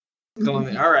Coming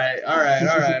in. All right.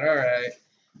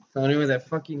 Coming in with that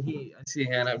fucking heat. I see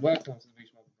Hannah. Welcome to the Big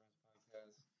Smoke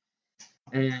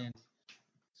Podcast. And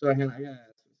so Hannah, I gotta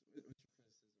ask,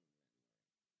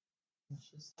 It's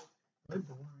just really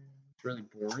boring. it's really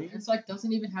boring. It's like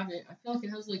doesn't even have it. I feel like it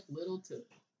has like little to.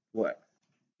 What?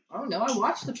 I don't know. I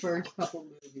watched the first couple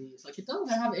movies. Like it doesn't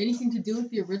have anything to do with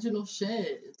the original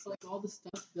shit. It's like all the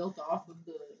stuff built off of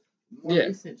the more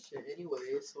recent shit anyway.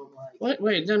 So I'm like. What?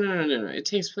 Wait, no. It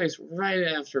takes place right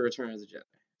after Return of the Jedi,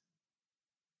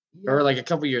 Yeah. or like a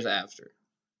couple years after.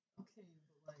 Okay,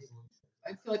 but like I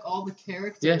feel like all the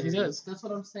characters. Yeah, he does. That's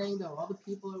what I'm saying though. All the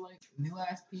people are like new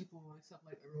ass people, except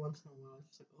like every once in a while,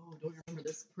 it's just like, oh, don't you remember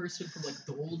this person from like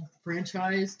the old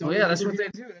franchise? Don't Oh you yeah, that's what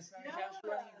remember they do. That's how Yeah. cash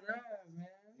money grab, man.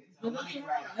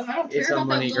 I don't It's care a about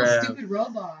that money little grab. stupid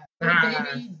robot. Ah.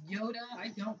 Baby Yoda, I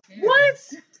don't care.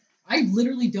 What? I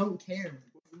literally don't care.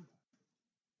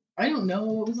 I don't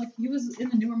know. It was like he was in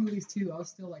the newer movies too. I was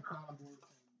still like not on board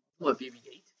with him. What,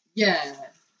 BB-8? Yeah.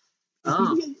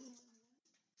 Oh.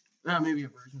 No, maybe a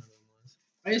version of him was.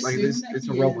 I assume Like this, that it's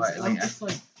he a robot. is, and I'm Like, just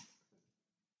like,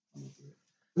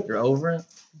 you're over it?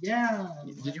 yeah.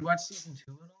 Did you watch season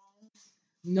 2 at all?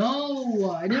 No,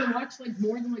 I didn't watch like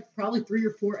more than like probably 3 or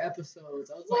 4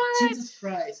 episodes. I was What? like, Jesus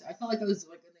Christ! I felt like I was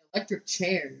like in the electric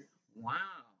chair. Wow.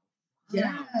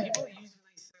 Yeah. People usually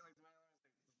say like the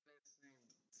best thing.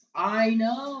 I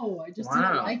know. I just didn't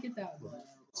Wow. like it that much.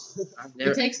 I've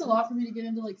never. It takes a lot for me to get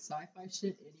into like sci-fi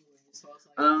shit anyway. So I was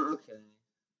like, Oh, okay.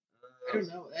 I don't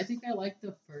know. I think I like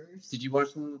the first. Did you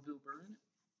watch the one with Bill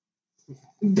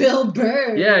Burr? Bill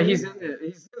Burr. Yeah, he's in it.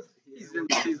 He's in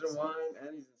season 1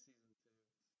 and he's in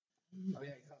season 2. Oh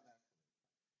yeah,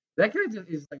 That guy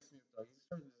is like Snoop Dogg. He's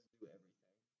starting to do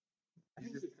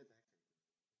everything.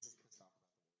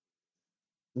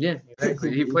 Yeah,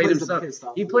 exactly. He played himself.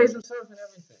 He plays himself in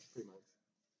everything. Pretty much.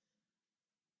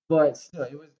 But still,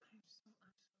 it was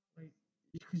like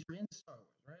because you're into Star Wars,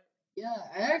 right? Yeah,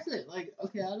 I actually like.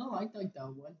 Okay, I don't like the 1, 2,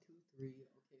 3. Okay,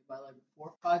 by like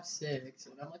 4, 5, 6,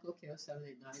 and I'm like okay with 7,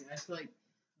 8, 9. I feel like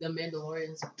the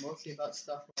Mandalorian's mostly about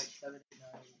stuff like 7, 8,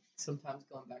 9. Sometimes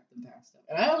going back to the past stuff,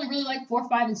 and I only really like 4,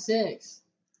 5, and 6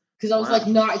 because I was like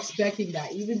not expecting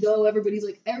that. Even though everybody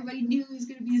knew he was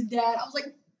gonna be his dad, I was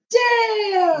like,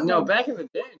 damn. No, back in the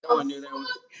day, no one knew that. I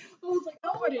was like,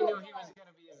 oh, Nobody knew he was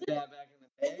gonna be his dad back in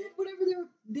the And day. then whenever they were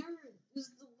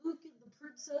just the Luke and the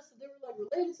princess, and they were like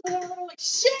related to them, and I'm like,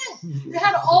 shit! They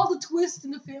had all the twists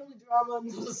in the family drama in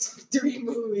those 3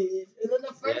 movies. And then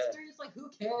the first 3 is like, who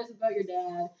cares about your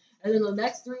dad? And then the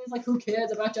next 3 is like, who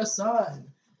cares about your son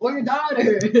or your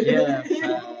daughter? Yeah. You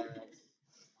know?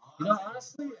 You know,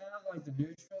 honestly, out of like the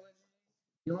new trilogy,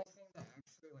 the only thing that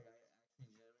actually like I actually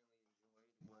genuinely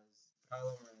enjoyed was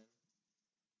Kylo Ren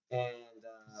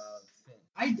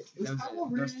and Finn. It was Kylo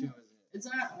Those two Ren. was it. It's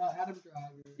not Adam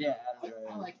Driver. Yeah, Adam Driver.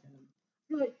 I like him. I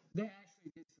feel like they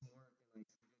actually did some work and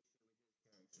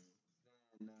like some good shit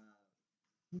with his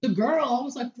character. The girl, I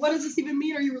was like, what does this even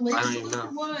mean? Are you related I don't to even Luke know.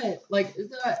 or what? Like,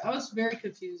 I was very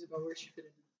confused about where she fit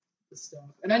into the stuff.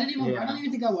 And I don't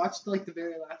even think I watched like the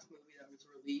very last movie that was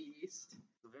released.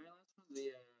 The very last one,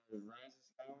 the Rise of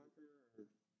Skywalker or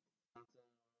something.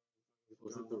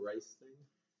 Was it the rice thing?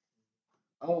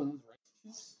 Oh, those rice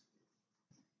chips?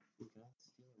 Okay,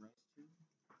 steal rice chips.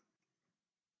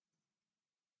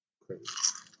 Crazy.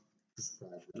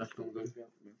 That's some good shit.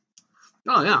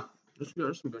 Oh yeah, that's good.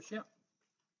 That's some good shit.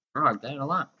 I like that a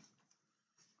lot.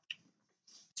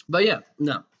 But yeah,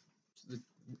 no. The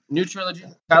new trilogy,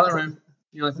 Kylo Ren.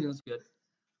 The only thing that's good.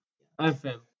 I'm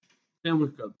Finn. Finn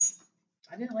was good.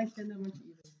 I didn't like him that much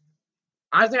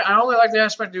either. I only like the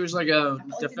aspect he was like a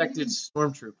like defected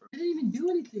stormtrooper. I didn't even do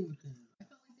anything with him. I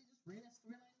felt like they just ran a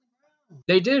storyline in the ground.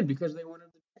 They did because they wanted.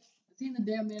 I seen the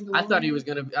damn Mandalorian. I thought he was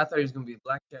gonna be a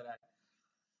Black Jedi,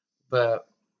 but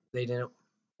they didn't.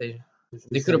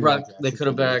 They could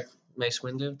have back Mace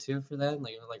Windu too for that,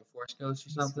 like a Force Ghost or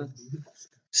something.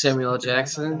 Samuel L.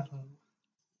 Jackson.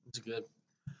 It's good.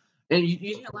 And you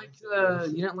didn't like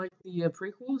the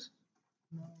prequels?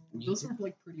 No, those were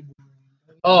like pretty boring.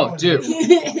 Oh, dude,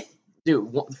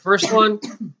 the first one,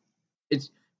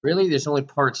 it's really there's only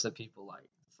parts that people like.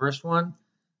 The first one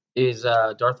is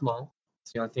Darth Maul.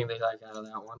 It's the only thing they like out of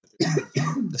that one.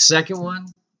 The second one,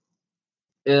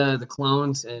 the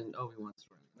clones and Obi-Wan's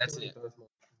story. That's it. I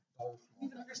don't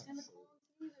even understand the clones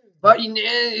either. But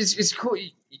it's cool.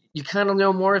 You kind of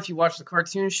know more if you watch the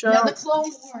cartoon show. Yeah, the Clone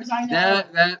Wars, I know.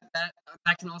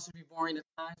 That can also be boring at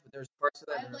times, but there's parts of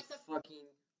that that are fucking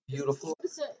beautiful.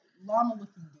 It's a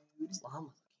llama-looking dude. It's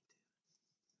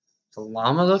a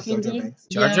llama-looking dude?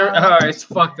 Jar Yeah. Jar? Alright,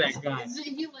 fuck that guy. Isn't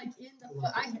he like in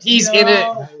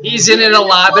the? He's in it a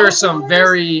lot. There's some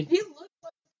very. He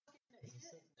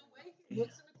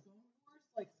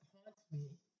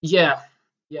Yeah,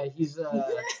 he's not that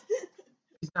great.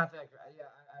 Yeah,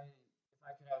 if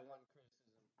I could have one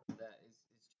criticism of that is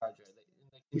Jar Jar.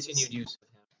 The continued use of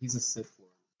him. He's a Sith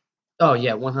Lord. Oh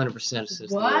yeah, 100%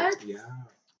 Sith Lord. What? Yeah.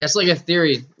 That's like a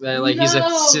theory that like he's a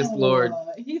Sith Lord.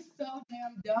 He's so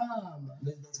damn dumb.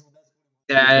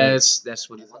 That's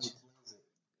what he wants.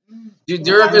 Dude,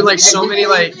 there have been like so many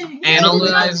like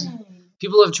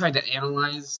people have tried to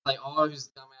analyze like all of his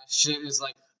dumbass shit is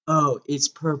like, oh, it's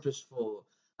purposeful.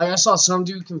 Like I saw some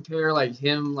dude compare like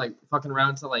him like fucking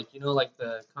around to like like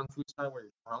the kung fu style where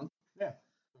he's drunk. Yeah.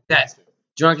 That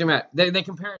drunk and mad. They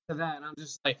compare it to that, and I'm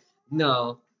just like,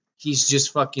 no, he's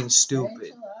just fucking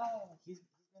stupid.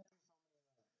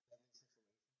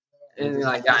 And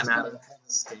like gotten out of it.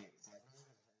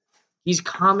 He's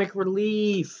comic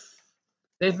relief.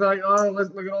 They feel like, oh, let's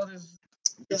look at all this.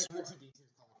 That's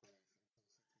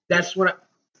what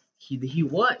he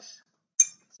was.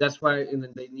 That's why, and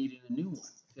then they needed a new one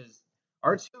because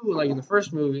R2, like in the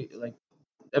first movie, like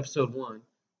episode 1,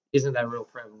 isn't that real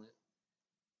prevalent,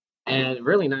 and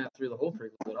really not through the whole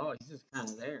prequel at all. He's just kind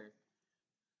of there,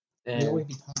 and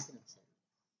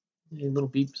little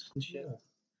beeps and shit.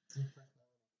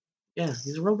 Yeah,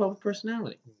 he's a robot with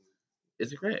personality.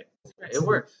 It's great. It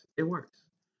works.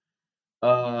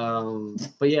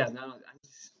 But yeah, no,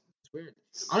 it's weird.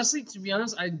 Honestly, to be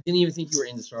honest, I didn't even think you were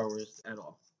into Star Wars at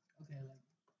all. Okay,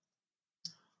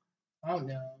 I don't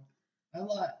know. I have a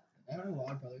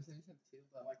lot of brothers. I just have 2,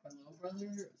 but like my little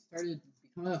brother started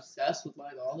becoming obsessed with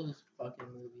like all those fucking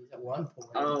movies at one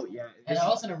point. Oh yeah. And I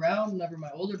wasn't around whenever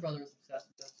my older brother was obsessed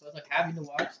with them, so I was like having to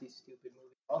watch these stupid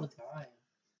movies all the time.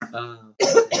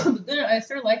 But then I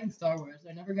started liking Star Wars.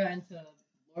 I never got into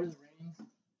Lord of the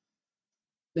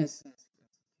Rings.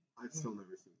 I've still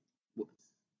never seen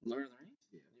Lord of the Rings?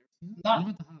 Yeah.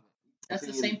 Not. That's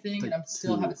the same thing, and I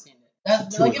still haven't seen it.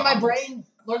 That's like in my brain,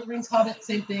 Lord of the Rings, Hobbit,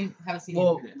 same thing. Haven't seen it.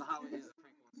 The Hobbit is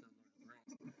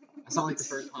I saw like the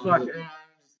first Hobbit.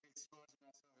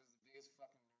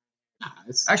 I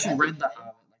actually read the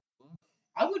Hobbit.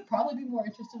 I would probably be more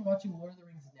interested in watching Lord of the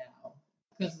Rings now,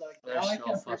 because like now I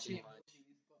can appreciate movies.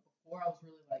 But before I was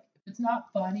really like, if it's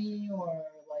not funny or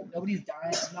like nobody's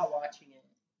dying, I'm not watching it.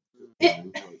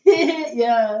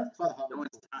 Yeah. No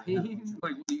one's dying.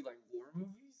 Like, do you like war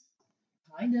movies?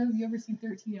 Kind of. You ever seen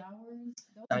 13 Hours?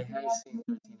 I have seen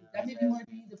 13 Hours. That made me want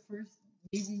to be the first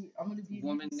Navy. I'm gonna be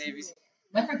woman Navy.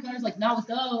 My friend Claire's like, not with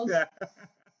those.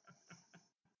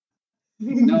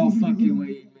 No fucking way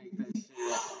you make that shit.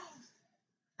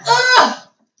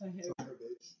 Ah! I hate her,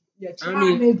 bitch. Yeah, try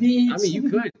me, bitch. I mean, you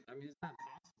could. I mean, it's not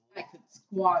possible. I could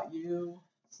squat you.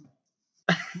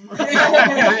 You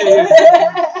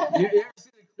ever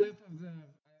seen the clip of the?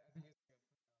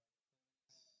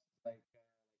 I think it's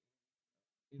like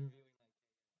interviewing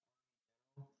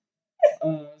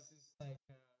it's just like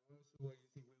what you think women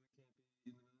can't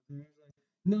be in the military? Like,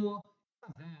 no, it's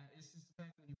not that. It's just the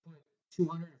fact that you put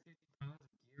 250 pounds of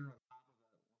gear on top of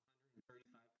a 135-pound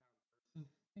person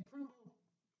and crumble.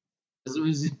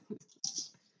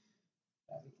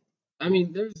 I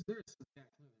mean, there's some jack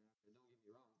to it, don't get me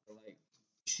wrong, but like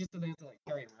shit that they have to like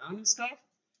carry around and stuff.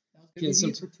 That was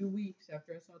gonna be for 2 weeks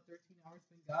after I saw 13 Hours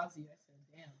Benghazi. I said,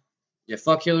 damn. Yeah,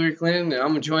 fuck Hillary Clinton, and I'm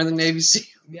gonna join the Navy SEALs.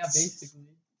 Yeah,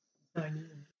 basically. I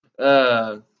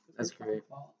knew. That's great.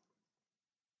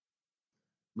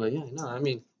 But yeah, no, I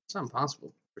mean, it's not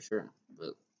impossible for sure,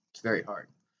 but it's very hard.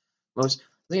 I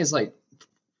think it's like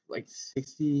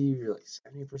 60 or like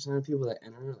 70% of people that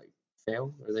enter like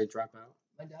fail or they drop out.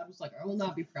 My dad was like, I will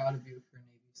not be proud of you for a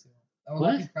Navy SEAL. I will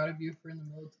What? not be proud of you for in the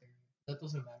military. That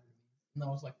doesn't matter to me. And I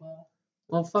was like,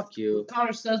 well, fuck you.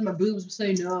 Connor says my boobs would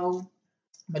say no.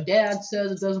 My dad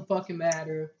says it doesn't fucking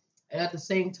matter. And at the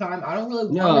same time, I don't really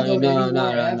want to go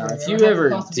anywhere ever. If you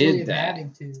ever did that,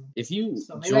 if you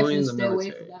join the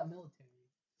military,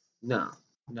 no.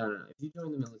 If you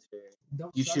join the military,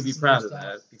 you should be proud of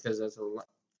that because that's a lot,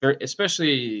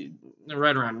 especially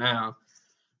right around now.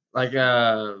 Like,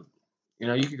 you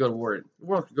could go to war. The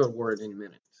world could go to war at any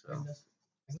minute. So.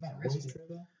 Isn't that racist true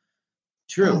though?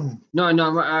 True. No,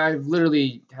 I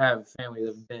literally have family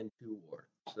that have been to war,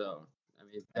 so. I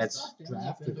mean, that's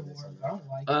drafted. I don't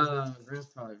like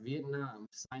grandfather, Vietnam,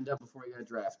 signed up before he got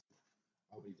drafted.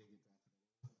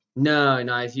 No,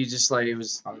 if you just like it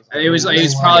was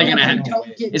probably gonna happen.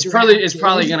 It's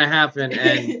probably gonna happen.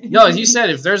 And no, as you said,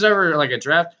 if there's ever like a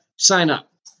draft, sign up.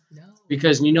 No.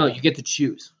 Because you get to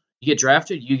choose. You get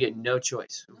drafted, you get no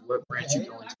choice of what branch you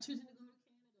go into. They can never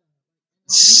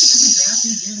draft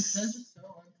you again because that's just so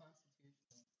unconstitutional.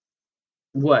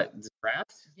 What, the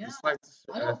draft? Yeah,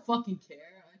 I don't fucking care.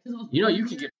 You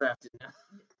can get drafted now.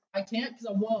 I can't because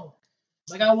I won't.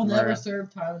 Like, I will never Right. serve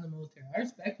time in the military. I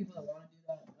respect people that want to do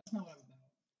that. That's not what I'm about.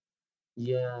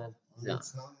 Yeah. No.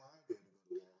 It's not my idea to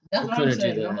go to war. That's You what I'm couldn't do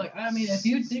saying. that. I'm like, I mean, if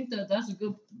you think that that's a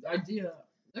good idea,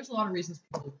 there's a lot of reasons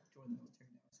people join the military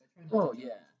now. So I try not Oh to. yeah.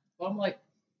 But I'm like,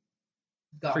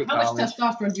 God, Free how much college.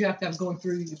 testosterone do you have to have going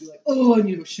through you to be like, oh, I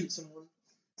need to shoot someone?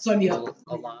 So I need A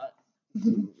lot. I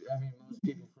mean, most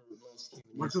people from most human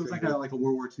What if it was history, like a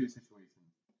World War II situation?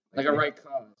 like a right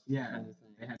cause. Yeah. Kind of thing.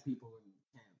 They had people in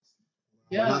camps.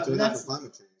 Yeah, We're not doing that that's- for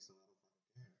climate change. So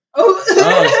Oh,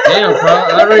 Oh damn, bro!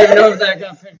 I don't even know if that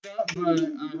got picked up, but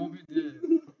I hope it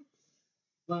did.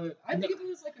 But I think if it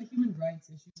was like a human rights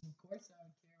issue, of course I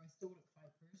would care. I still wouldn't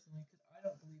fight personally because I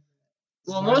don't believe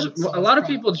that. well, violence a lot of solves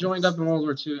people problems. joined up in World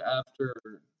War II after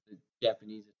the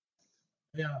Japanese.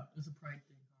 Yeah, it was a pride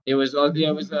thing. It was no,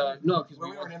 because Well,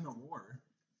 we weren't in the war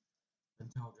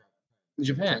until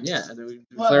Japan. Yeah, they Well,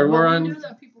 declared war we on. knew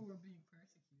that people were being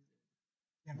persecuted.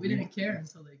 Yeah, We didn't care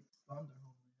until they bombed our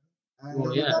homeland.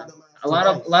 Well, yeah. A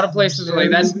lot of places are like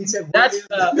that's Just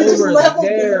over level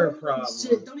their down. problem.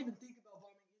 Shit, don't even think about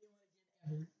bombing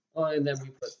anyone again. Oh, and then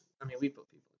we put people.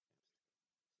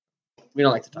 We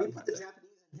don't like to talk we about put the that.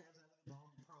 Japanese in here that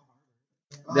bombed Pearl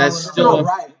Harbor. That's Oh, still- no,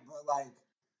 right, but like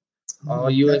All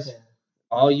U.S.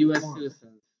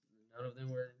 citizens. None of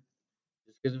them were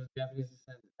just because it was Japanese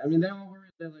descent. I mean, they all were.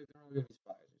 They're all gonna be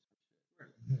spies.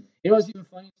 You know what's even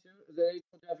funny too? They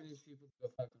told Japanese people to go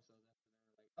fuck themselves.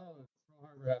 Like, oh, Pearl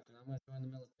Harbor happened. I'm gonna join the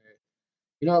military.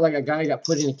 You know, like a guy got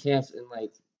put into camps and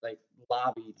like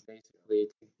lobbied basically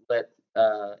to let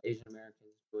Asian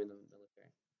Americans join the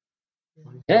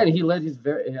military. And he led I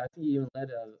think he even led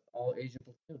all Asian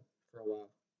platoon for a while,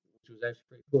 which was actually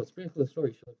pretty cool. It's a pretty cool story.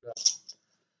 You should look it up.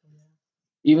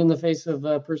 Even in the face of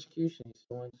persecution, he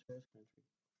still wanted to serve his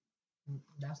country.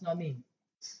 That's not me.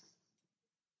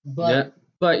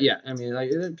 But Yeah, I mean,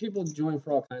 like people join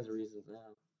for all kinds of reasons now.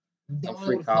 don't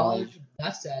free go to college. college.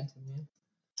 That's sad to me.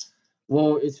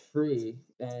 Well, it's free,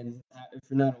 and if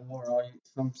you're not at war,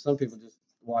 some people just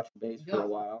watch base for Yeah. a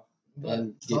while. But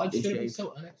And get college in shouldn't be shape.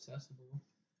 so inaccessible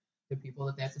to people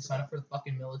that they have to sign up for the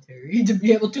fucking military to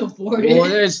be able to afford Well, it.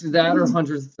 there's that or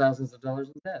hundreds of thousands of dollars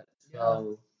in debt.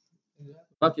 So Exactly.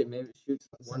 fuck it, maybe shoot So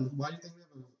one. why do you think we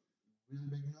have a really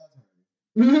big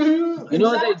military? You know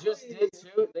what they just did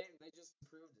too? They just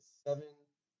approved a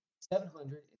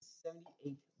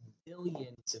 $778 billion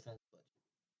defense budget,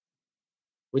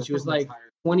 which was like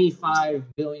 $25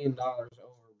 billion over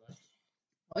budget.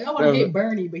 Well, y'all want to hate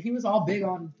Bernie, but he was all big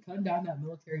on cutting down that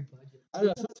military budget. I don't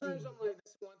know. Sometimes I'm like,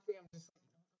 that's one thing I'm just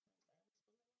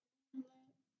like,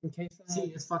 in case I See,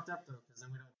 it's fucked up though, because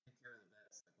then we don't take care of the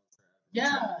best.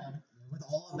 Yeah. With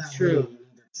all of that, True. money, you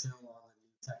need to chill on the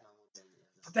new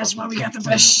technology. That's why we got the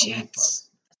best shit.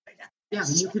 Yeah,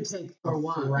 but you could take For a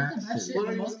what? fraction. That's the best shit. What are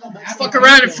The you most gonna unhappy fuck people-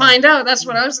 around and find out. That's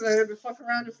what I was saying. Fuck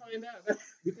around and find out.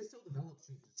 You can still develop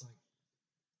shit. It's like.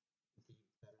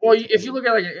 Well, if you look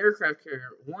at like an aircraft carrier,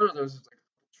 one of those is like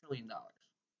 $1 trillion,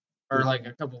 or like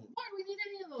a couple. Why do we need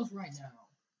any of those right now?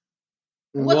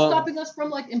 And what's Well, stopping us from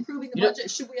like improving the you know-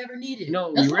 budget? Should we ever need it? you know,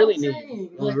 what That's we what really I'm need. saying.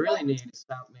 What Like, we really what? need to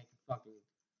stop making fucking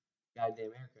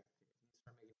goddamn aircraft.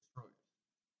 Start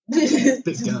making destroyers.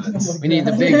 Big guns. We need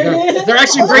the big guns. They're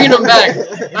actually bringing them back.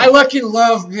 I fucking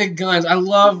love big guns. I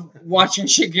love watching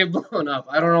shit get blown up.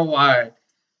 I don't know why.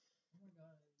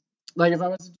 Like if I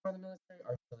was to join the military,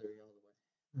 artillery all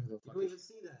the way. You don't even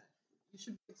see that. You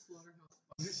should make slaughterhouse.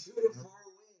 You shoot it far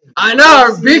away. I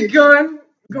know, big gun.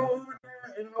 Go over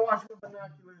there and I watch with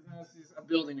binoculars and I see a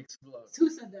building explode. Who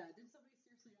said that? Did somebody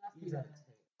seriously ask me that?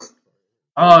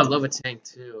 Oh, I love a tank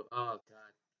too. Oh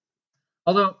god.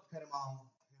 Although Hit 'em all.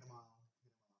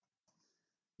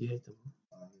 you hate them.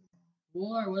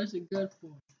 War, what is it good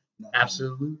for?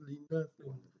 Absolutely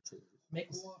nothing. Make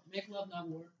love, not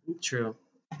war. True.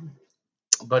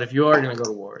 But if you are gonna go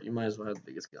to war, you might as well have the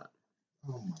biggest gun.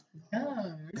 Oh my Yeah,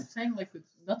 I'm just saying like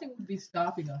nothing would be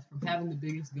stopping us from having the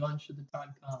biggest gun should the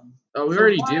time come. Oh, we So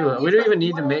already why do. are we We don't even trying-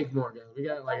 need to why- make more guns. We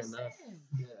got like I'm enough. saying.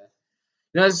 Yeah.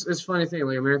 You know, it's a funny thing.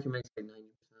 Like America makes like 90% of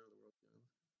the world's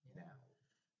guns.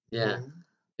 Yeah.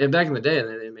 Yeah. Back in the day,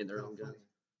 they made their own guns.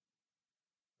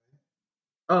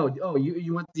 Oh,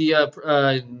 you want the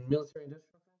military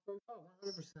industrial complex? Oh,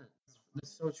 100%.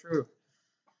 That's so true.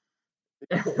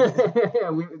 Yeah,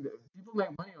 people make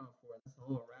money off war. That's the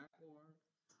whole Iraq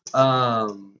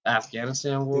war,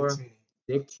 Afghanistan war.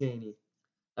 Dick Cheney,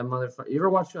 that motherfucker. You ever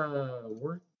watch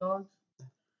War Dogs?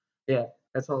 Yeah,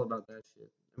 that's all about that shit.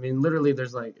 I mean, literally,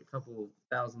 there's like a couple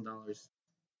 $1,000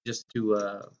 just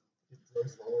to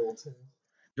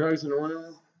drugs and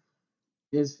oil.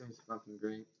 It's fucking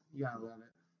great. You gotta love it.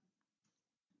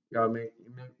 God made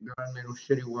a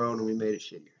shitty world, and we made it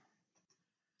shittier.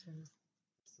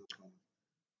 So funny.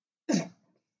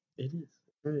 It is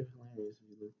very hilarious if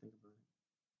you look think about it.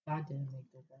 God didn't make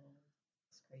the world.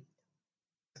 It's crazy.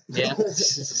 Yeah. What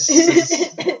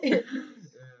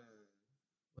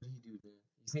do you do, man?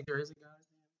 You think there is a God?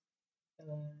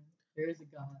 There is a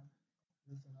God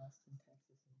who's in Austin,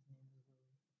 Texas, and his name is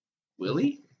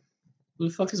Willie? Who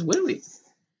the fuck is Willie?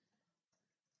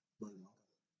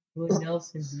 Willie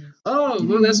Nelson. Dude. Oh,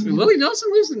 well, that's Willie Nelson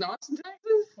lives in Austin,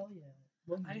 Texas. Hell yeah.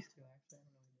 Well, he used to actually. I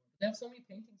don't know anymore. They have so many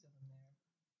paintings of him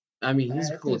there. I mean, he's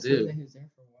a cool could've sworn that dude. he was there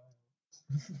for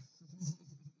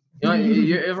a while.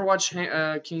 You ever watch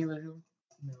King of the Hill?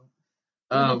 No.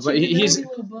 But he's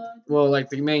little bud. well, like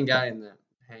the main guy in that,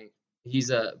 Hank.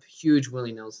 He's a huge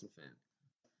Willie Nelson fan,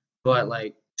 but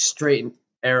like straight and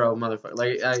arrow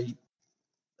motherfucker.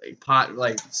 Pot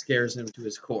scares him to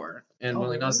his core, and Oh,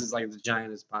 Willie really? Nelson's like the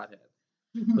giantest pothead,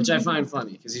 which I find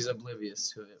funny because he's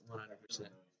oblivious to it 100%.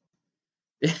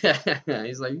 Yeah,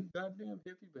 he's like, you goddamn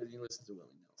hippie, but he listens to Willie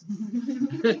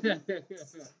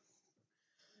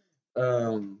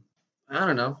Nelson. I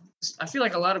don't know. I feel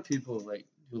like a lot of people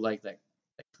who like that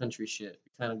country shit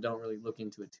kind of don't really look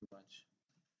into it too much.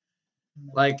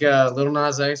 Like Lil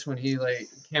Nas X when he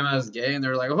came out as gay and they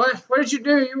were like, what did you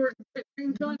do? You were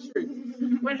in country.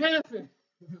 What happened?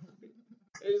 And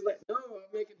he's like, no,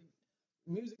 I'm making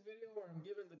a music video where I'm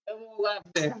giving the devil a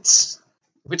lap dance.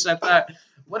 Which I thought,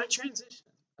 what a transition.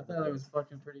 I thought that was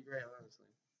fucking pretty great, honestly.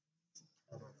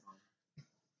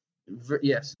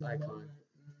 Yes, icon.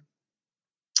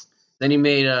 Then he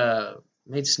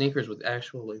made sneakers with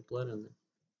actual blood in them.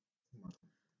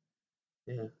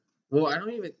 Yeah. Well, I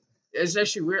don't even. It's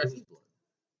actually weird. I think.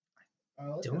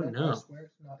 Don't know. I swear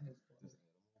it's not his blood.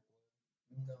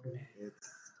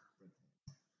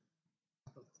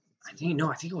 No.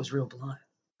 I think it was real blood.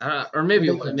 Or maybe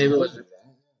it wasn't.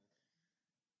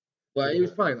 But it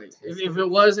was probably if it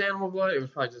was animal blood, it was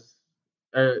probably just.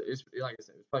 It's like I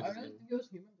said, it was probably I just. don't think it was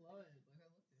human blood. I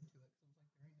looked into it.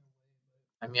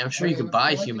 I mean, I'm sure you could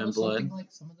buy human blood.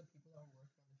 Like some of the people that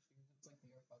worked on the shoes, it's like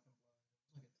their fucking blood. It's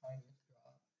like a tiny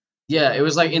drop. Yeah, it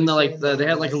was like in the they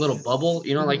had like a little bubble,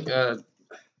 you know, like So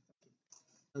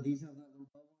these have that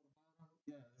little bubble at the bottom?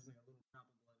 Yeah, there's like a little drop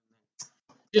of blood in there.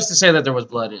 just to say that there was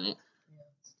blood in it.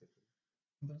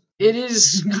 It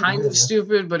is kind of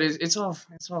stupid, but it's all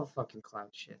fucking cloud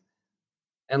shit.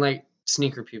 And like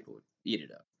sneaker people would eat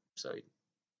it up, so he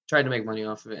tried to make money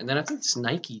off of it. And then I think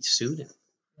Nike sued him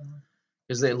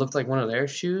because it looked like one of their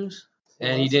shoes,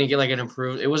 and he didn't get like an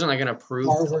approved. It wasn't like an approved.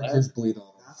 Ours are just bleed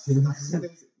all over.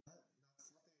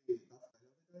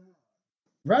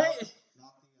 Right?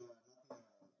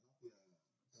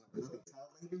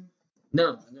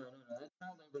 No. That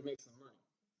child labor makes some money.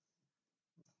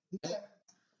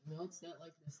 No, it's not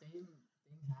like the same thing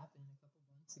happened a couple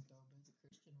months ago. There's a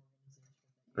Christian organization.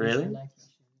 Really? Nike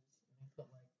shoes. And they put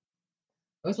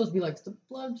it was supposed to be like it's the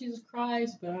blood of Jesus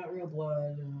Christ, but not real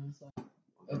blood. And it's like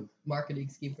a marketing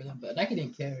scheme for them. But Nike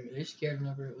didn't care. They just cared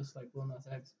whenever it was like Lil Nas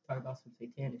X talking about some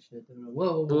satanic shit. They were like,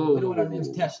 whoa, we don't want our names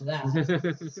attached to that.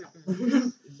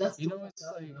 That's what's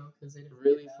because they didn't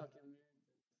really fucking weird?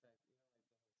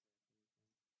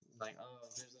 Like, oh,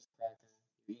 there's this cracker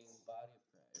eating the body of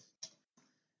Christ.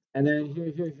 And then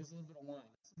here's a little bit of wine.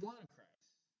 It's the blood of Christ.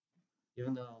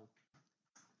 Even though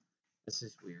it's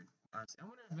just weird. Honestly, I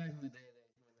wonder if back in the day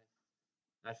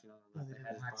actually no, they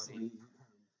had his body.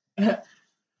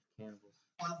 Cannibals.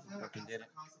 Fucking did it.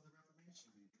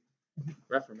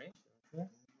 Reformation? What?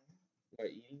 What,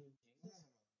 eating Jesus?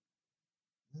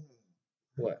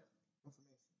 What?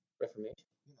 Reformation?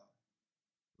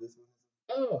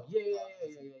 Oh, yeah.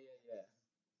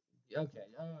 Okay.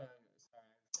 Oh,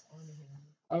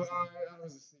 sorry. I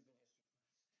was asleep.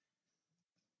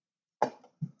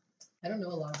 I don't know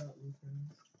a lot about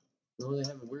Lutherans. No, they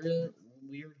have a weird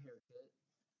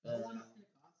haircut.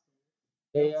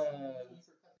 They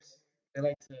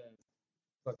like to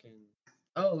fucking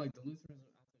like the Lutherans.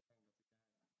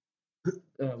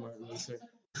 Martin Luther.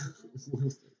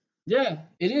 Yeah,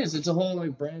 it is. It's a whole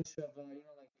like branch of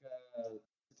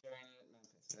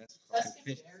that's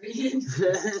fucking fish.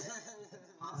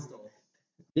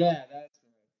 Yeah, that's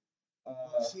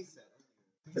right. She said.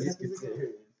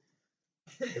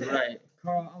 Right,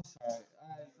 Carl. I'm sorry.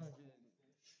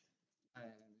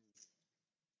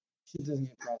 She doesn't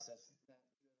get processed.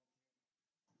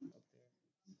 Up there.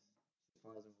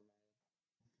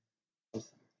 I'm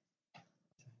sorry.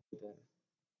 Do better.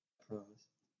 Promise.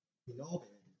 You know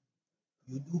better.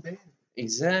 You do better.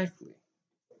 Exactly.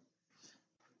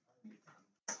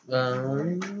 What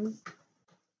are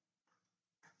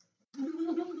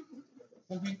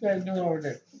you guys doing over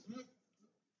there?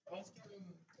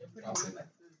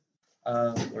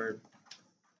 Word.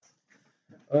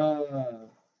 What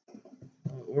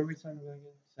were we talking about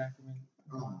again? Sacrament.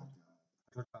 Oh my god. I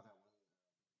talked about that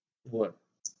What?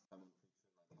 one.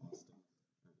 Austin.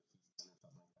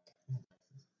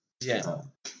 Yeah. But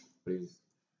he was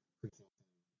preaching to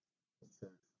the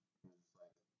church. And he was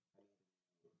like,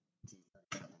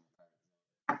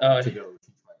 I need to go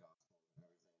teach my gospel and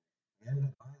everything. He ended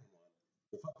up buying one.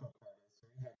 The fucked up part is, so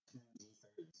he had 2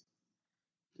 G30s.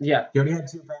 Yeah. He already had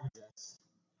 2 private jets.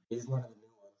 He just wanted the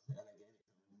new one, and they gave it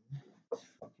to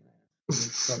him.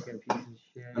 Fucking piece of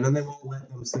shit. And then they won't let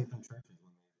them sleep in churches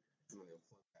when they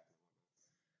float back.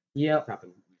 Yeah.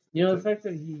 Happened. You know, the fact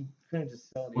that he couldn't just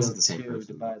sell the Wasn't other the same two to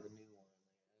person. buy the new one.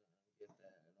 I don't get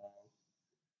that at all.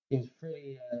 Seems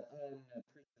pretty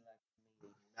unappreciative like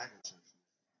me.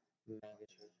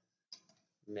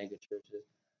 Mega churches.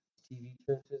 TV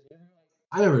churches. You know,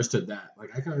 I never understood that.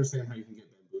 Like, I can understand how you can get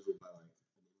bamboozled by like an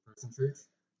in-person church.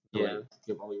 Yeah. Like,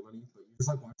 give all your money, but you're just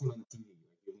like watching on the TV.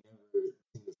 Like, you've never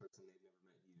seen this person, they've never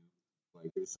met you.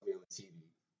 Like, there's somebody on the TV,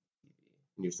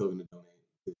 and you're still gonna donate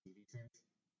to the TV church.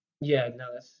 Yeah, no,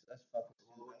 that's fucking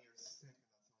Well, when you're sick,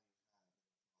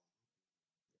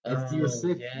 If you're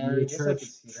sick, yeah, your I guess I church could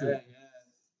see should that, yeah.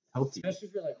 help you. Especially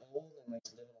if you're like old and like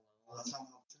living well, alone. that's how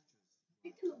help churches. I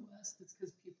think in the West, it's because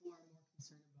people are more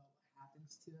concerned about what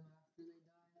happens to them after they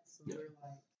die. So Yeah. they're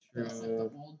like, it's like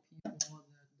the old people that don't know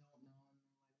and they're like, get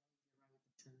right with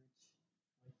the church,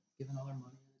 like giving all their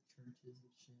money to the churches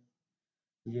and shit.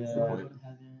 Yeah. So they go to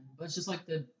heaven. But it's just like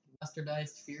the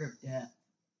westernized fear of death.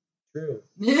 True.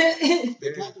 They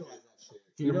capitalize that shit.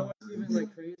 You know what's even like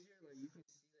crazier? Like you can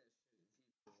see that shit in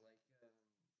people. Like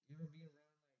you ever be around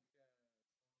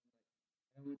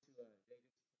I went to Vegas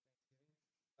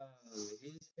for Thanksgiving.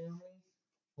 His family,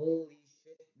 holy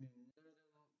shit, dude, none of them,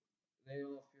 they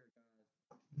all fear God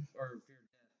or fear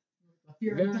death. The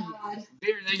fear of God.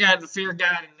 They got the fear of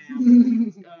God in them.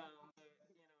 His grandmother,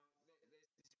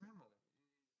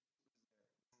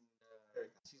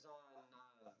 she's on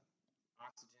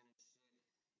oxygen and shit,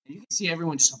 and you can see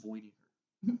everyone just avoiding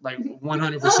her, like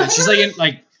 100%. She's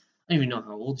like I don't even know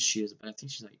how old she is, but I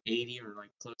think she's like 80 or like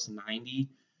close to 90,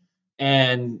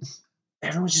 and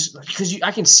everyone's just like, because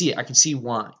I can see it. I can see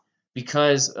why.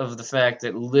 Because of the fact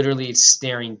that literally it's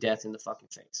staring death in the fucking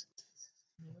face.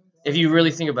 If you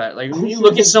really think about it, like when you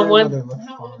look at someone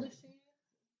How old is she?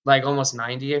 like almost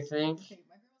 90, I think. Okay,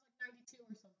 my grandma's like 92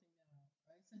 or something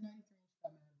now. I said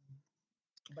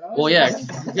 93. But I was Well, yeah, like,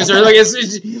 because they're like,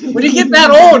 when you get that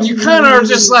old, you kind of are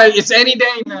just like, it's any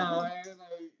day now.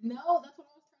 no, that's what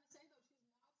I was trying to say though.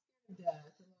 She's not scared of death.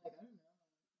 And like, I don't know.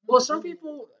 Well, some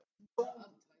people.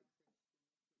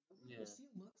 Yeah. She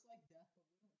looks like death,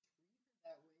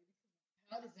 but we don't treat her that way.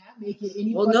 How does that make it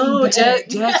any Well, fucking no, better?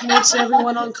 death makes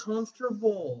everyone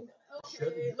uncomfortable.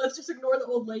 Okay, let's just ignore the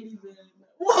old lady then.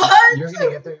 What? You're gonna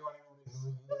get there. You want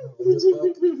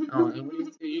Oh, and what are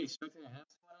you expecting to have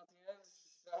someone out the end?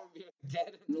 That would be dead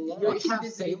in the You long. don't have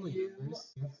Visit family you. members.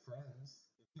 You have friends.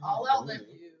 I'll outlive you.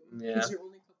 Yeah. Because you're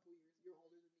only a couple years. You're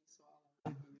older than me, so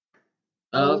I'll outlive you.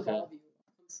 Oh, I'll okay. evolve you.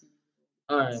 I'll come see you.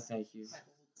 All right, thank you. My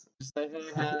Just like,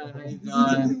 hey, how you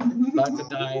doing? About to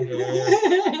die here.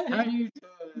 How you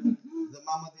doing? The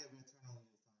mama de eternal.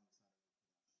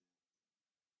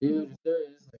 Dude, there is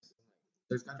like some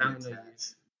There's gotta be a fountain of catch.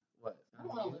 youth. What? I don't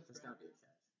want to live There's forever. gotta be a catch.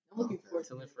 I'm looking forward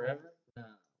To live forever? Nah.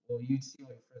 Well, you'd see all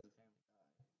your friends and family die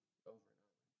over and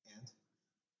over. And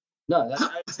No, that's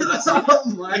that's it. Oh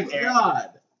my Right there.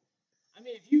 god. I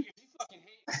mean, if you fucking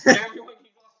hate everyone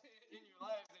you know in your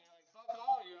life, then you're like, fuck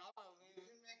all you. you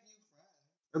can make new friends.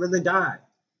 And then they die.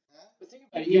 But think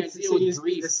about it, you gotta deal with just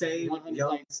be grief. the same 100, young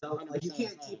like, self. 100% Like you of the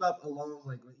can't time. keep up alone.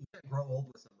 Like you can't grow old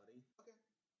with somebody.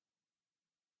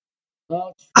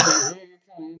 Well, you're kind of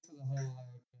into the whole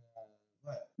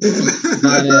What?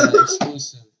 not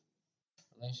exclusive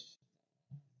relationship.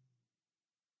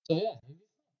 So yeah.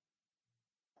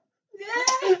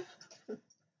 Yeah.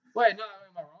 Wait, no,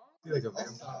 am I wrong? You're like a Also,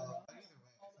 vampire.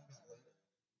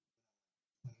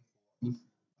 either way,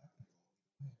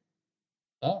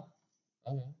 Oh,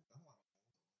 okay.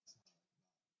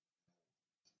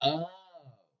 Oh,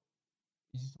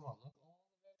 you just want to look old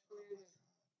eventually?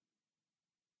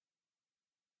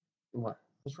 What?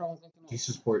 What's wrong with looking Do you old?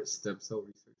 support stem cell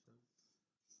research?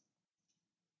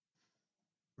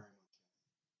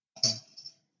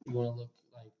 You want to look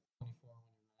like 24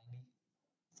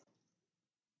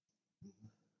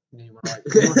 when you're 90? Then you want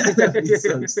That's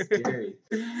so scary.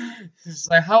 It's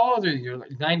like, how old are you? You're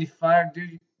like 95,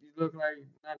 dude. You look like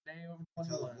not a day over I was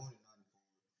 21. born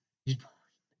You in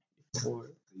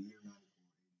 94. The year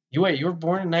 94. you were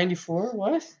born in 94?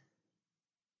 What?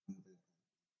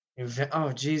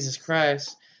 Oh, Jesus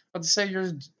Christ. about to say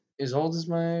you're as old as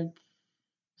my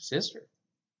sister.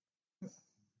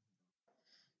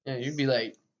 Yeah, you'd be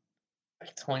like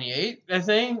 28, I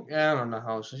think. I don't know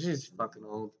how old she's fucking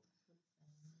old.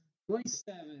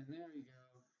 27. There we go.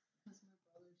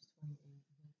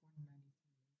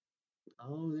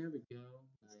 Oh, there we go.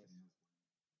 Nice.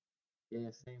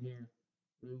 Yeah, same here.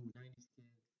 Ooh, 90s kid.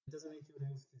 It doesn't make you an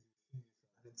age because you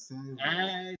didn't say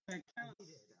That counts.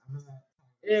 I'm not.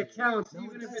 It counts, No,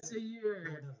 even it if it's a doesn't. year. No,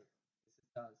 it doesn't. Yes,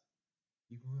 it does.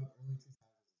 You grew up early 2000s.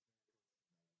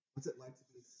 What's it like to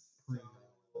be pre?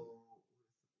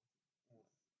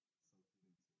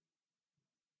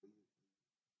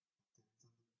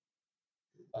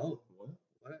 Oh, What?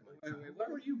 What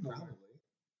were you born? Probably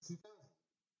 2000.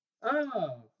 Oh,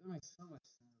 that makes so much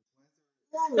sense.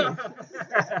 Why is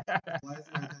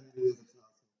your identity as a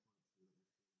child?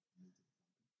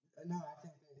 No, I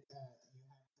think that you have to be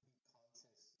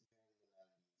conscious during the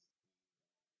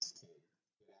 90s kid.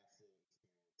 You actually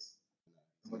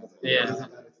experience. Yeah.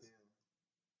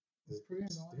 It's pretty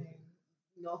annoying.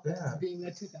 No Yeah. offense, being a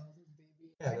 2000s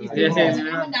baby. Yeah, 90s they're baby.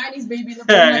 like, I'm a 90s baby. They're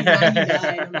born like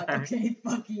 99. I'm like, okay,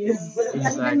 fuck you. That's what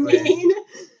I Exactly. mean.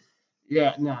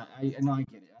 Yeah, no, I get it. I just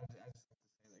have to say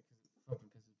that because it fucking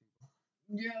pisses people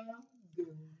Yeah.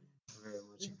 very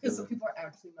much. Because some people are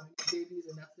actually 90s babies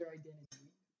and that's their identity.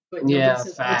 But Yeah, nobody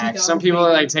says, I'm a facts. 2000s Some people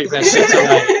baby. like take that shit to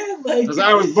like, because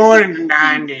I was born in the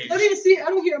 90s. I mean, see, I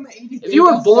don't hear I'm an 80s baby. If you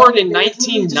were I'm born in sorry, it's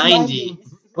literally just 1990,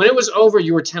 90s. when it was over,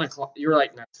 you were 10 o'clock. You were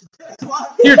like, no.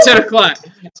 You're 10 o'clock.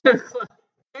 10 o'clock.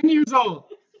 10 years old.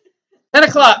 10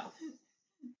 o'clock.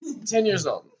 10 years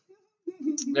old.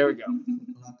 There we go.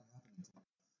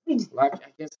 I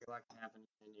guess a lot can happen in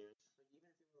 10 years.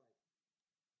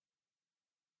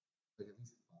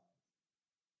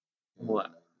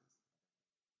 What?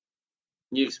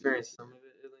 You experienced some of it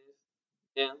at least?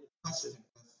 Yeah.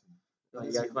 Oh,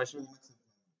 you got a question?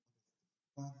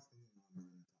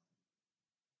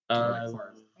 I'm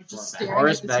just staring at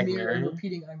Horace this mirror and Bagmary.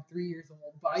 repeating, I'm 3 years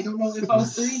old. But I don't know if I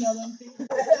was 3 now that I'm thinking.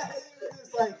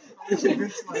 I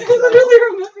literally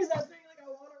remember that thing. Like, I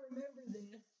want to remember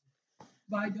this.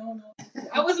 But I don't know.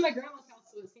 I was in my grandma's house,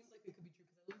 so it seems like it could be true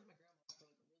because I lived in my grandma's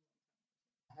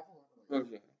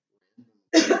house. Okay.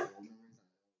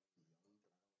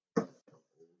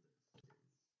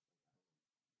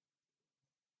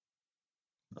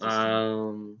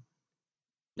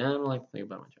 No, I don't like to think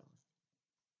about my childhood.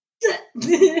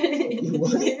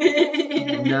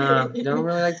 Nah, don't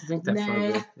really like to think that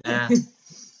far. Nah.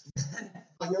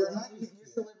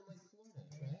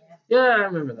 Yeah, I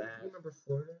remember that. You remember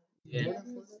Florida? Yeah.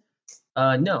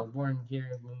 No, born here,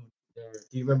 moved there.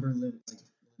 Do you remember living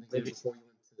Living- before you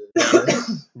went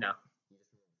to? No.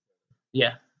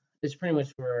 Yeah, it's pretty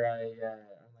much where I went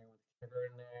to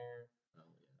kindergarten there.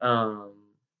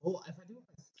 Well, if I do,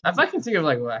 If I can think of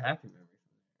like what happy memories.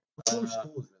 school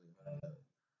is really bad.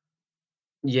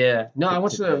 Yeah, no, I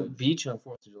went to the beach on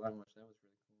 4th of July once. That was really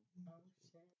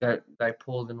cool. That I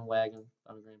pulled in a wagon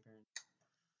by my grandparents,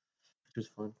 which was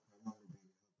fun.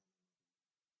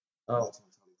 Oh,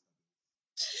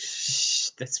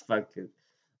 that's fucking.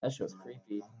 That show's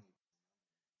creepy.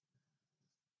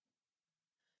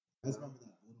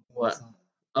 What?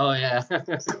 Oh yeah.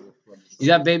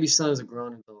 That baby son is a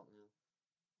grown adult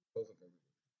now.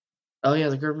 Oh yeah,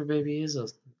 the Gerber baby is a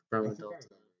grown adult.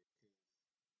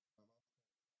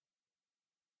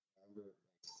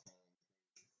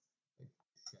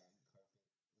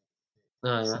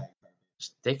 Oh yeah.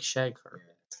 Thick shag carpet.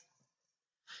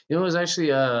 You know, it was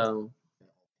actually I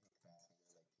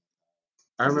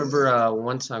remember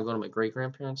one time going to my great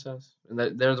grandparents' house, and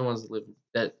they're the ones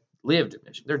that lived in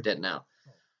Michigan. They're dead now.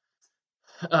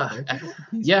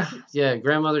 Yeah.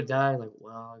 Grandmother died like a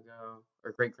while ago,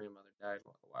 or great grandmother died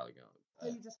like a while ago.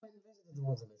 You just went and visited the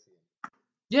ones in Michigan.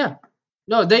 Yeah,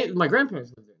 no, my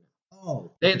grandparents lived there now.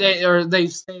 Oh. They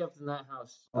stay up in that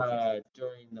house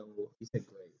during the. You said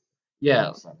great.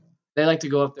 Yeah, they like to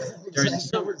go up there during the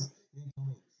summer.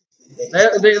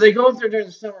 They go up there during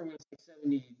the summer when it's like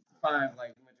 75,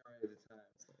 like the majority of the time,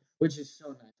 which is so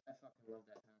nice. I fucking love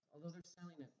that house. Although they're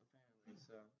selling it apparently,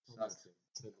 so sucks.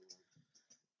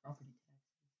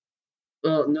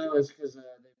 Well, no, it's because they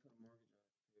put a mortgage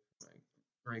on it.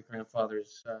 My great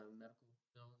grandfather's medical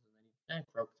bills, and then he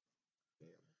broke.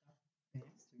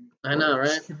 I know,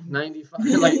 right? 95,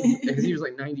 like because he was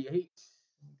like 98.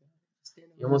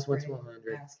 He almost went to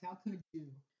 100. How could you?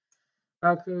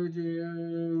 How could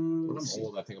you? When I'm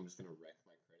old, I think I'm just gonna wreck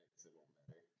my credit because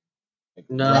it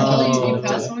won't matter. No. You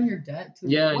pass on your debt to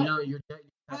Yeah, what? no, your debt you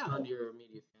pass on to your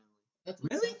immediate family. That's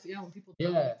what Really? sucks. Yeah, when people die, Yeah.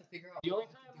 you have to figure out. The only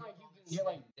what to time do like with you all can this get shit.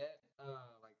 like debt,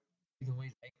 like you can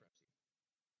waive bankruptcy.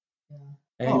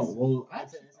 Yeah. And well,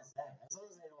 it's a sad. As long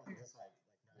as they don't just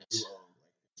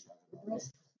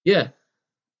yeah,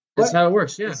 that's What? how it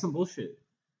works. Yeah, That's some bullshit.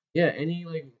 yeah. Any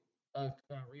like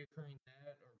reoccurring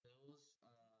debt or bills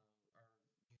are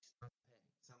you still have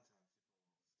to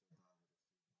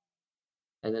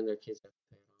pay. And then their kids have to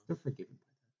pay it off. They're forgiven.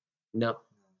 No,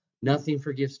 nothing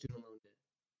forgives student loan debt.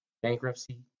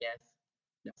 Bankruptcy, death,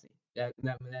 nothing. That is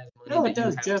money No, that it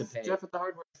does. you have to pay. Jeff at the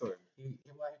hardware store. He didn't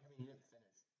finish.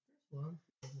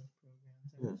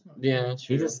 Yeah, He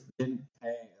true. just didn't pay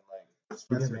and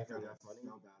he didn't make enough money.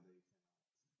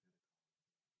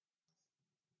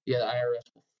 Yeah, the IRS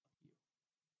will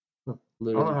I don't know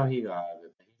literally. how he got out of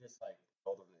it, but he just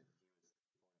told them that he was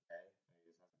going to pay, and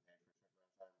he just has to pay for a certain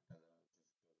amount of time,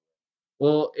 and then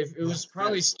Well, if it was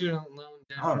probably student loan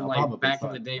debt I don't from know, like probably back in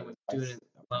fun, the day but when I student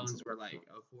find loans some were bullshit. like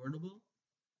affordable.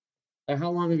 Like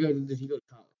how long ago did he go to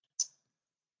college?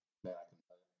 Man, I can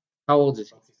tell you. How old is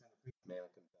he? Man, I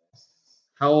can tell you.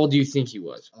 How old do you think he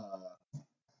was?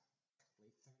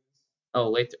 Oh,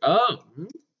 late.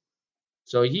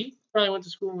 So he probably went to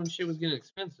school when shit was getting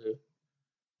expensive.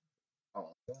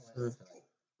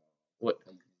 What?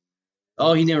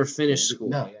 Oh, he never finished school.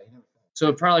 No, yeah, he never finished. So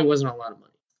it probably wasn't a lot of money.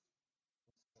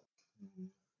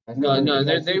 No,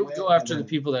 they would go after the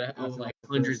people that owe like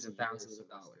hundreds of thousands of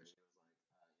dollars.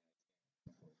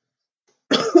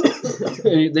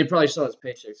 They probably saw his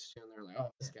paychecks too, and they're like,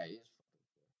 "Oh, this guy is."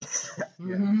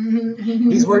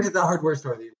 He's worked at the hardware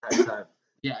store the entire time.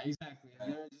 Yeah, exactly.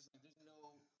 And they're just like, there's no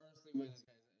earthly way this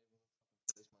guy's able to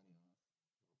put this money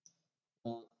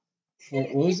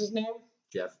off. What was his name?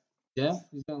 Jeff. Jeff?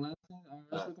 He's got last name?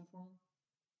 I was looking for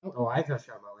him. Oh, I can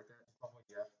shout him out like that. Oh,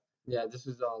 Jeff. Yeah, this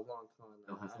is a long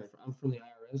time. I'm from the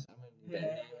IRS. I'm gonna need that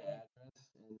name, address,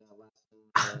 and last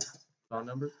name, phone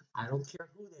number. I don't care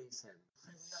who they send.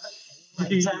 I'm not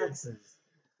paying my taxes.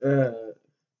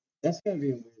 That's gotta be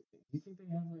a weird thing. Do you think they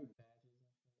have like badges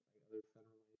like other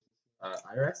federal agencies?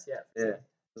 IRS, yeah. Yeah.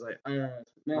 It's like IRS.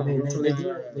 No, I mean, we're from they the do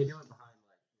IRS. it behind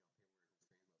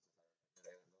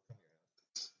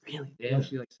Really? They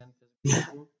actually like send physical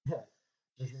people? Yeah.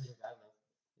 I don't know. Yeah. I don't.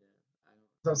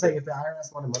 So I'm saying if the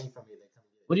IRS wanted money from me, they come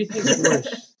and get it. What do you think is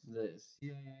worse? The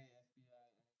CIA, FBI,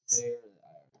 or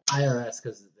the IRS? IRS,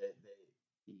 because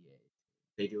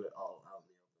they do it all out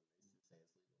in the open.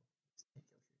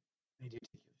 They do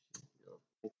take your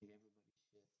shit.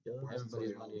 They take everybody's shit.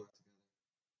 Everybody's money.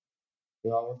 They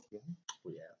all work together?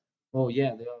 Well, yeah. Oh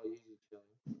yeah, they all use each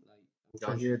other. Like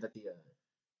Y'all hear that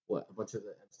what? a bunch of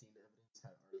the Epstein evidence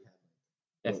had already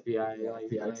had FBI, like,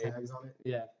 FBI tags on it?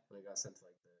 Yeah. When it got sent to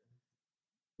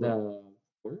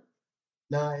Where?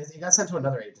 No, it got sent to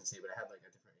another agency, but it had like a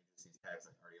different agency's tags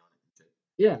already on it and shit.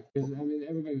 Yeah, because I mean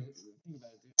everybody think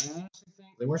about it, dude. I honestly think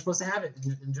They weren't supposed to have it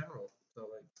in general. So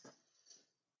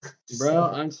like, bro,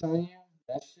 I'm telling you,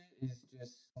 that shit is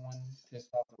just someone pissed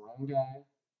off the wrong guy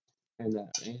and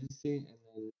that agency, and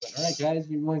then like, all right, guys,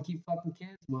 you want to keep fucking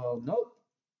kids? Well, nope.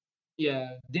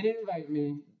 Yeah, didn't invite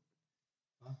me.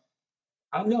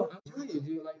 I know. I'm telling you,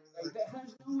 dude. Like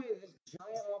there's no way this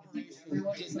giant operation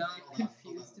Everyone's did so not.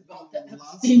 confused about the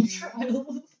Epstein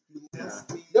trial.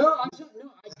 No, I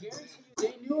guarantee you,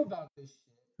 they knew about this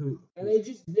shit, and they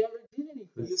just never did anything.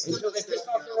 And so they pissed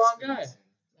off the wrong guy.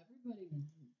 Everybody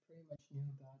pretty much knew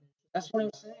about it. That's what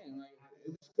I'm saying. Like,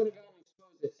 this could have gotten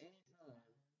exposed at any time.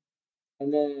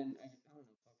 And then, I don't know,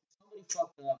 somebody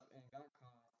fucked up and got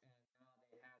caught, and now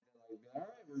they had to, like, be all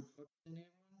right, we're fucking sending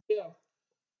everyone to jail.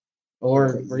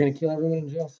 Or we're going to kill everyone in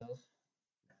jail cells.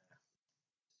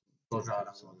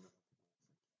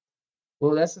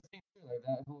 Well, that's the thing, too. Like,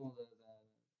 that whole,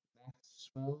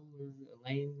 Maxwell, or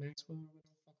Elaine Maxwell, or whatever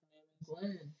the fuck her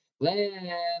name is.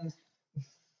 Glenn.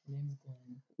 Name's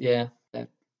Glenn. Yeah, that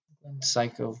Glenn.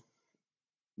 psycho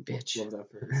bitch. Love that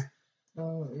for her.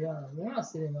 Oh yeah, they're not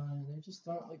sitting on it. They just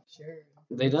don't like share it.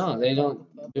 They don't. They don't.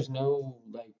 There's no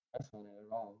like press on it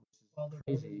at all. While they're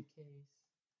Crazy. building the case.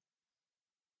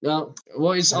 No,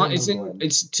 well, it's I don't on. It's know in. Glenn.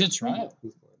 It's to trial.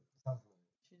 Who's Glenn?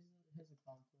 She's his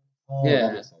accomplice. Yeah.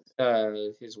 that makes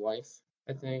sense. His wife,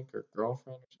 I think, or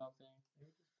girlfriend or something.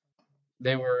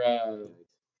 They were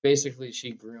basically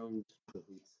she groomed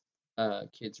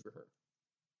kids for her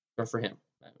or for him.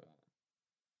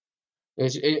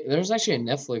 There's actually a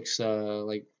Netflix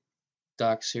like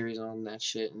doc series on that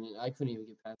shit, and I couldn't even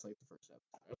get past like the first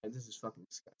episode. I was like, this is fucking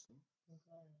disgusting.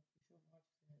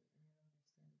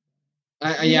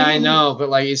 Yeah, I know, but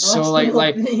like it's so like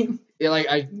yeah, like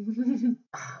I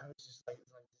was just like this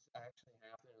actually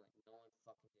happened, and like no one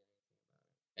fucking did anything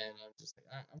about it, and I'm just like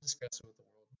I'm disgusted with the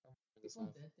world.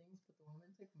 People did things, but the woman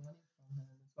took money from him.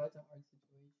 That's why it's a hard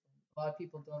situation. A lot of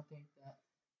people don't think that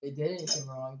they did anything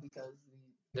wrong because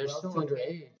They're Well, still to underage.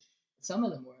 pay. Some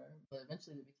of them were, but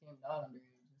eventually they became not underage.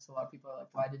 So a lot of people are like,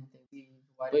 why didn't they leave?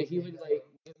 Why But didn't he they would go? like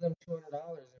give them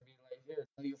 $200 and be like, "Here,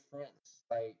 tell your friends."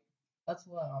 That's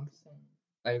what I'm saying.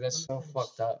 That's Let me so finish.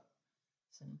 fucked up.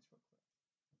 Sentence real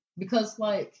quick. Because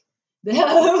like they have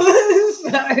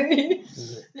sorry.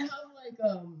 They have like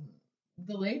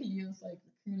the lady is like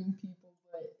recruiting people,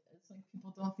 but it's like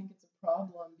people don't think it's a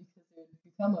problem because they would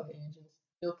become of age and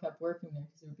still kept working there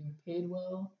because they were being paid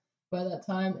well by that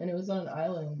time, and it was on an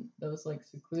island that was like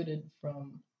secluded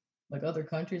from like other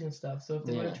countries and stuff. So if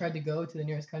they would have Yeah. tried to go to the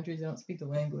nearest countries, they don't speak the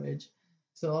language,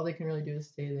 so all they can really do is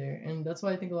stay there, and that's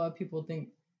why I think a lot of people think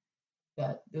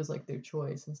that it was like their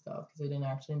choice and stuff because they didn't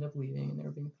actually end up leaving and they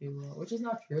were being paid well, which is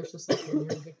not true. It's just like when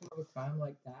you're a victim of a crime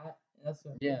like that, and that's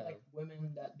what, Yeah. like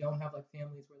women that don't have like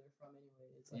families where they're from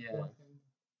anyway. It's like Yeah. working.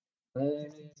 But I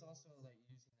mean, it's also like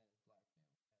using that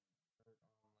blackmail hurt on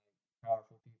like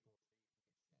powerful people.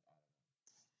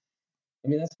 I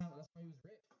mean, that's why he was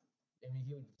rich. I mean,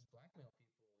 he would just blackmail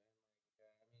people,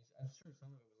 and I mean, I'm sure some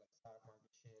of it was like stock market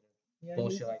shit and Yeah,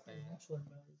 bullshit like that. financial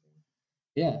advisor.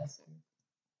 Yeah, Yes.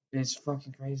 it's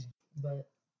fucking crazy. But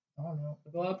I don't know.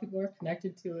 Like a lot of people are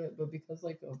connected to it, but because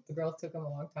like the girls took them a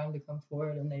long time to come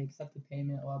forward and they accepted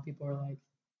payment, a lot of people are like,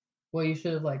 "Well, you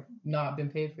should have like not been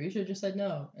paid for. You should have just said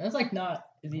no." And it's like not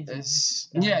as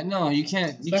easy. Yeah, no, you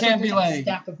can't. You Especially can't if be there's, a like.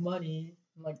 stack of money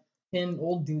and like 10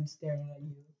 old dudes staring at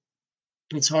you.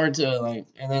 It's hard to like,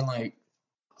 and then like,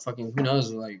 fucking who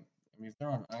knows? Like, I mean, if they're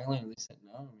on an island and they said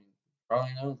no, I mean,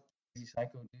 probably no. Crazy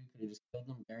psycho dude could have just killed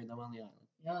them, buried them on the island.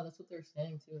 Yeah, that's what they're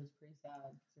saying too. It's pretty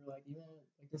sad. They're like, even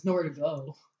like there's nowhere to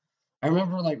go. I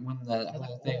remember like when the Yeah, whole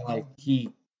like, thing oh, like wow. he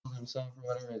killed himself or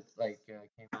whatever it like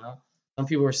came out. Some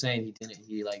people were saying he didn't.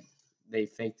 He like they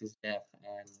faked his death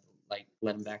and like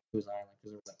let him back to his island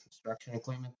because there was like construction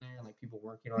equipment there and like people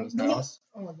working on his house.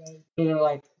 Oh my god. So they're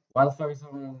like, why the fuck is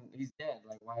someone? He's dead.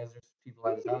 Like, why is there people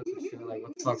at his house and shit? Like,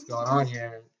 what the fuck's going on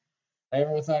here?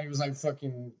 Everyone thought he was like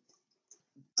fucking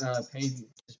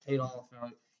paid off.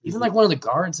 Even like one of the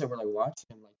guards that were like watching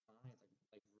him, like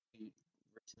really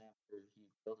rich after he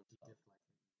killed himself.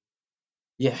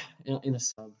 Yeah, in a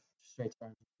sub, straight to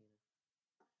Argentina.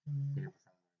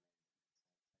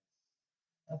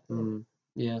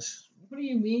 Yes. What do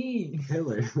you mean?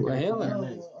 Hitler. Yeah, Hitler. Oh, I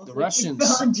was The like,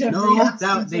 Russians. found Jeffrey No,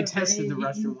 Epstein's they a tested the baby.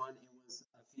 Russian one. It was a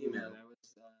Yeah, female. that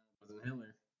Wasn't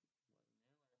Hitler.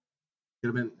 Could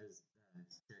have been his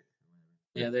chick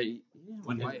or whatever. yeah,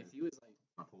 One wife. Hitler. He was like.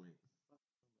 My point.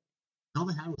 All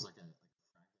they had was like a fragment of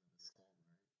the skull,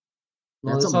 right?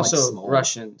 Well, That's it's like, also small.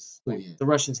 Russians. Oh, Like, yeah. the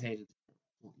Russians hated.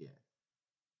 Well, yeah.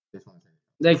 That's what I'm saying.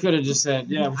 They could have just said,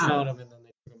 "Yeah, we found him," and then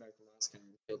they took him back to Moscow and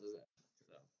killed his ass.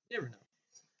 So, you never know.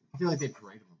 I feel like they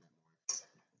parade him a bit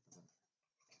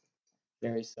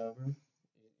more. Very sober.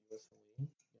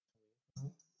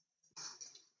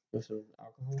 With some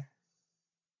alcohol.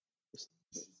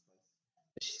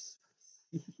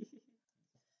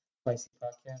 Spicy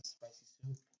podcast, spicy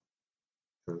soup.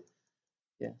 True.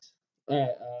 Yes. All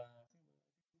right.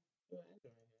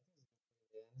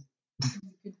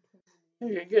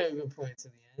 Good point to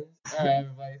the end. All right,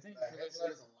 everybody. Thank you for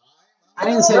listening. I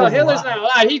didn't say No, it was Hitler's a lie. not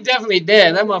alive. He definitely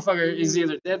dead. That motherfucker is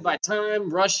either dead by time,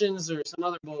 Russians, or some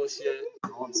other bullshit.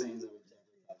 All I'm saying is that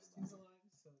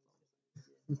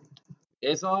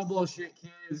It's all bullshit,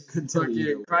 kids. Continue.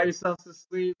 Fucking cry yourself to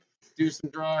sleep. Do some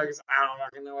drugs. I don't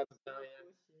fucking know what to tell you.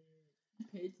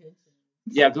 Pay attention.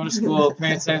 Yeah, go to school.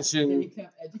 Pay attention. Become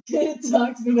educated.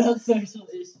 Talks about social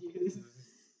issues.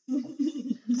 Yeah.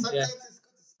 Sometimes it's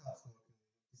good to stop smoking.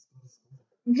 Just go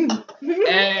to school.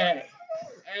 Hey.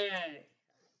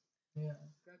 Yeah.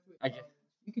 Graduate I get- college.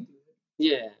 You can do it.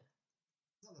 Yeah.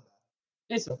 It's not that bad.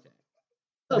 It's okay.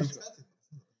 But It's it's okay. expensive.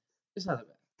 It's not that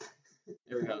bad.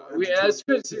 Here we go. That's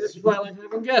good. See, this is why I like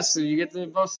having guests. So you get the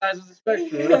both sides of the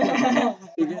spectrum.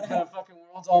 You get the fucking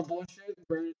world's all bullshit,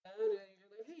 burn it down, and you're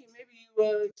like, hey, maybe you should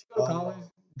go to college,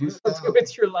 do something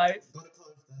with your life. Go to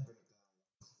college, then burn it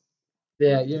down.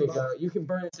 Yeah, here you go. You can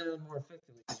burn it down more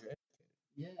effectively because you're educated.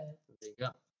 Yeah. There you go.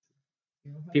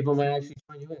 You don't have People to might say- actually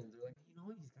join you in. They're like, you know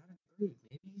what? He's got a degree.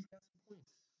 Maybe he's got some points.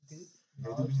 Dude, Yeah,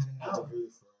 knowledge we is had power. a degree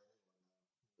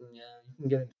for Yeah, you can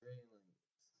get a degree in like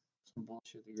some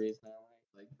bullshit degrees now.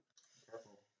 Like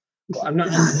careful. well, I'm not.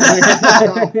 I was like,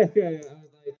 art degrees.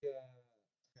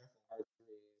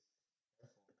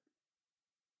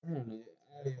 I don't know. I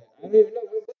don't even know.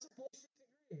 What's a bullshit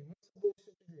degree? What's a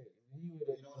bullshit degree? You would.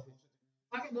 You know what a bullshit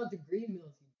Talking about degree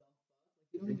mills, you dumb fuck. Like,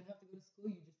 you don't even have to go to school.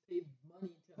 You just pay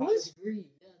money to What? have a degree.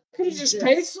 Yeah, Could you it's just this.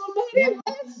 pay somebody? Yeah, What?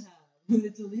 you can have.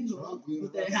 It's illegal, Trump but they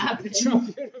University. happen.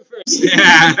 Trump University. Yeah. I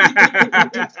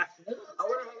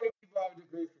wonder how many people have a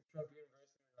degree from Trump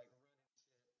University, like running shit.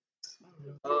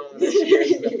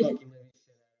 the fucking living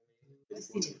shit out I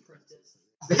seen The Apprentice.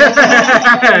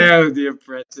 of me. The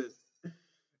Apprentice.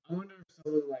 I wonder if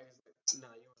someone like is like,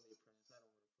 nah, you want The Apprentice?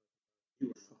 I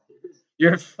don't want to.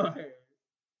 You're fired.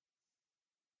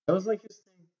 That was like his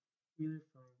thing. You're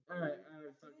fired. All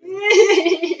right, fuck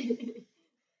it.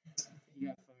 You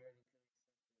got fired.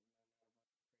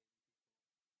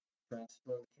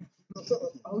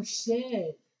 Oh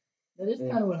shit. That is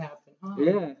kind of what happened, huh?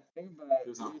 Yeah, think about He it.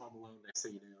 was on Home Alone. Next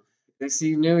thing you know. Next thing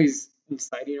you know, he's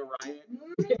inciting a riot,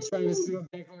 trying to sue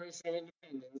a Declaration of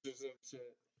Independence or some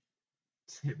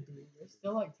shit. They're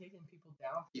still like taking people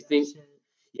down for You that think- shit.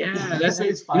 Yeah, that's like,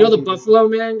 It's you know the fine. Buffalo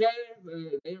Man guy?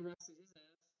 They arrested his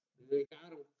ass. They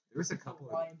got him. There was a couple.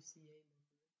 YMCA.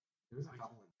 There was a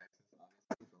couple in Texas.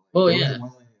 Honestly, but, Oh, there was yeah.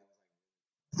 one lady that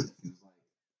was like, she was like,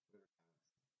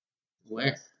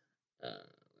 Where?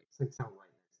 it's like town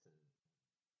right next to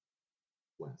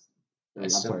West. West I'm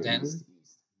sorry, of Denton? East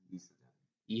of Denton.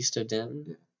 East of Denton?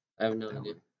 Yeah. I have no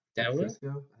idea. Delaware?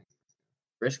 Frisco?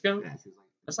 Briscoe? Yeah, she was like.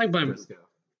 That's like by Frisco.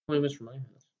 20 minutes from my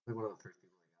house. Like one of the first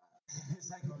people I got. It's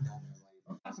like going down there,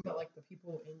 I'm like. talking about like the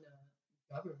people in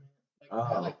government. Like Oh.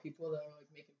 they're like people that are like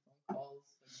making phone calls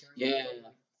like during the Yeah. day,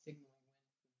 like signaling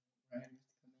when riders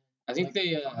come in. I think Like, they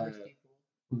congresspeople.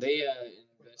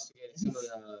 investigated some of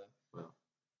the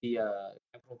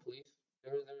Capitol Police.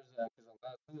 There was because a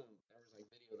lot of them there was like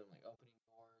video of them like opening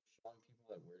doors, showing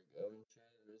people like where to go and shit.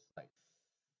 And it's like,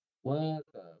 what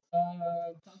the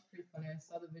fuck? Sounds pretty funny. I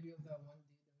saw the video of that one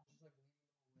dude that was just like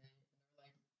leading away, and they're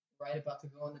like right about to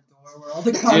go in the door where all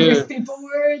the Congress people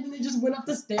were, and then they just went up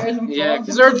the stairs and Yeah, followed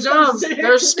 'cause them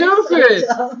they're upstairs. dumb. They're stupid.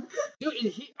 dumb.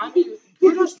 Dude, I mean,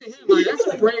 kudos to him. Like that's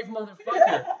a brave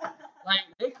motherfucker. Like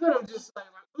they could have just like,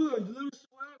 oh, you little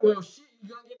swag. Well, shit, you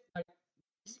gonna get like,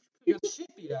 you got the shit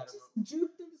beat out of him.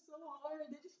 Juked them so hard,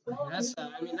 they just fell. That's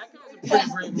I mean, that guy's a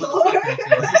pretty brave motherfucker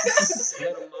to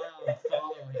let a mob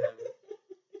follow him.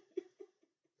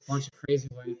 Bunch of crazy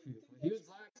white people. He was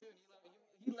black too.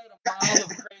 He led a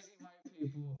mob of crazy white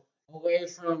people away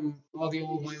from all the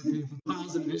old white people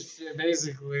causing this shit,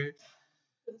 basically.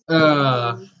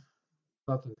 Fucking Christ.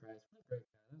 What a great guy. That was good.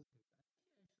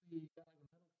 He got like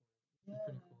a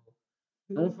medal for it. That's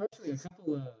pretty cool. Unfortunately, a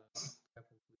couple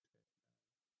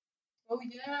Oh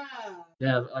yeah.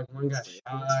 yeah, like one got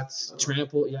shot,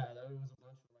 trampled. Yeah, there was a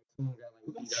bunch of like someone got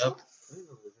like beat up. I didn't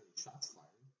know there was any shots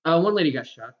fired. One lady got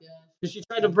shot Yeah. because she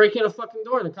tried to break in a fucking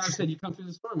door, and the cop said, "You come through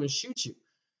this door, I'm gonna shoot you."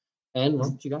 And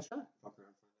well, she got shot. Fuck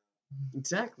around, find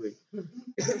Exactly.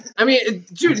 I mean,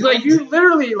 dude, like you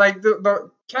literally like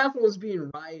the Capitol was being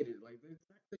rioted. Like they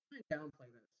try to downplay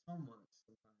that so much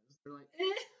sometimes. They're like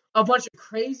a bunch of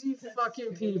crazy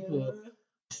fucking people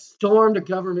stormed a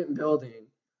government building,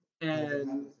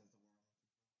 and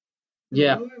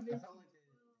yeah.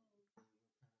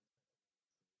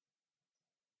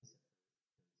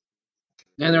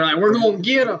 And they're like, we're gonna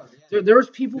get them. There was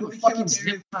people with fucking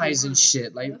zip ties and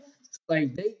shit. Like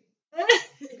they.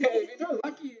 If they're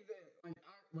lucky, that,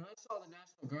 when I saw the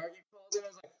National Guard get called in, I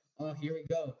was like, oh, here we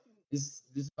go. This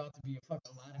is about to be a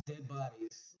fucking lot of dead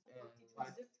bodies. And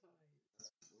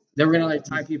they were gonna like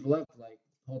tie people up, like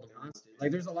hold them hostage.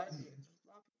 Like there's a lot of people.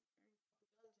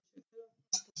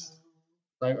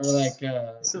 Like or like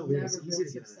So I've weird. never It's been easy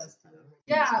to get successfully. out.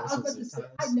 Yeah, I was about to say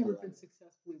I've never been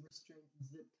successfully restrained in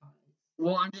zip ties.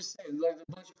 well, I'm just saying, like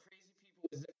a bunch of crazy people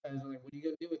with zip ties are like, what are you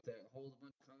gonna do with that? Hold a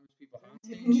bunch of Congress people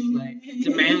hostage? Like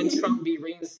demand Trump be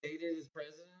reinstated as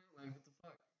president? Like what the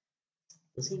fuck?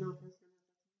 Was he not president?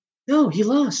 No, he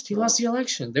lost. He lost the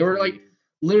election. They were like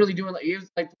literally doing like, it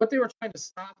was, like what they were trying to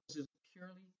stop was just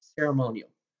purely ceremonial.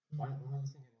 Why was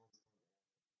he getting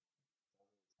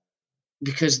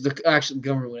Because the actual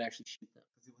government would actually shoot them.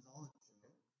 Because it was all a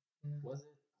joke. Was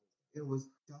it?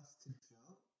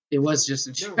 It was just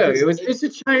a joke. It was just a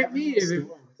joke. No, It's a giant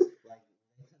meme.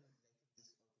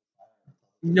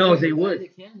 No, they would.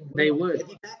 They would.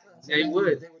 They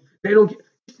would. They don't get.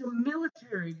 It's the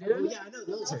military, Oh, dude. yeah, I know military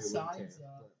wouldn't care. Signs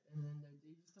up, and then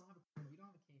they just don't have a permit. You don't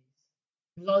have a case.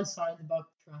 There's all these signs about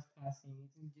trespassing,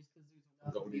 and just because there's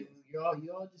enough of you,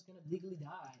 you're all just gonna legally die.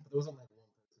 But there wasn't like one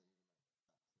person.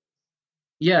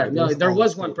 Yeah, Like, no, there's there all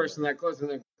was the one people. person that close,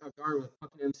 and a guard with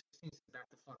fucking M16 said, "Back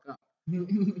the fuck up."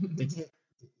 They can't.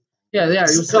 Yeah, he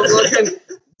was so looking.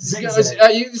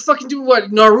 You fucking do what?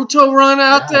 Naruto run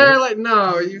out there? Like,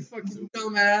 no, you fucking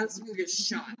dumbass. You're gonna get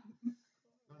shot.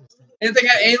 And they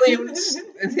got aliens.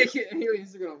 And they get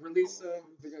aliens. They're gonna release them.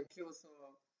 They're gonna kill us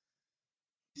all.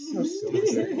 So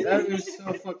stupid. That was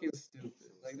so fucking stupid.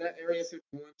 Like that Area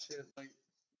 51 shit. Like,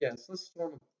 yes, let's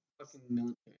storm a fucking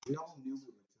military. We all knew it was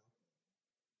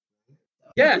a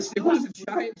joke. Yes, it was a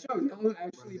giant joke. No one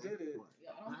actually did it.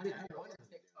 Yeah, I don't think I was on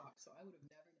TikTok, so I would have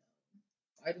never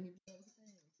I didn't even know it was a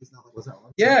thing. It's not like What's that?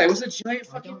 Yeah, it was a giant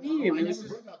I fucking don't know. meme. I It was never just,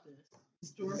 heard about this.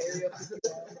 Store area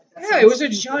 51. yeah, it was a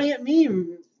giant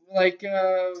meme. Like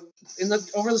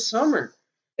over the summer,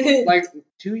 like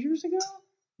 2 years ago.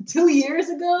 2 years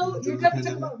ago? You're During the gonna talk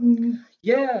pandemic? about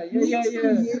Yeah. memes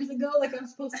from years ago? Like I'm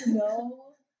supposed to know?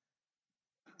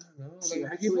 No, She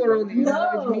like actually people are on the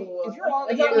internet. No. If you're on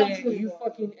I the don't internet, actually you know.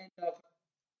 fucking end up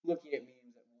looking at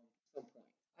memes at some point.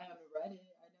 I haven't read it.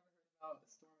 I never heard about the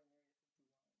store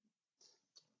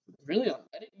area. Really? On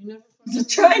Reddit? You never fucking. Just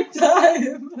try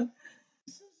time.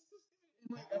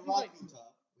 I feel like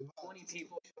 20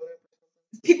 people showed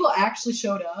up. People actually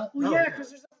showed up. Well, yeah, because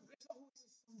there's always some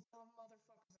dumb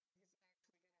motherfuckers that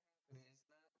think it's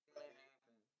actually gonna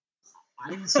happen. I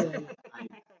didn't say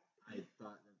I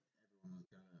thought that everyone was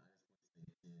gonna.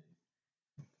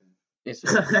 It's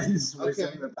I just wish Okay,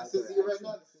 everyone this back is there you right action.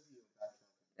 now. This is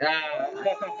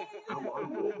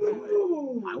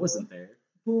you. I wasn't there.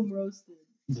 Boom roasted.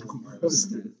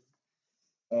 Roasted.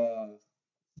 all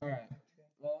right.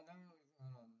 Well, now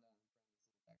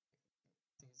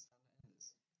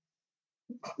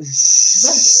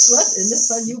Let's end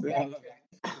this on you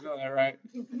backtrack. All right.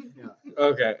 Yeah.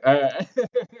 Okay. All right.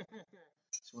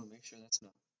 Just want to make sure that's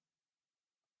not.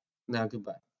 Now,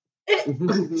 goodbye.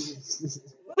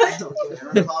 Wear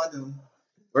a condom.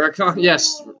 We're a con.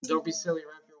 Yes. Don't be silly.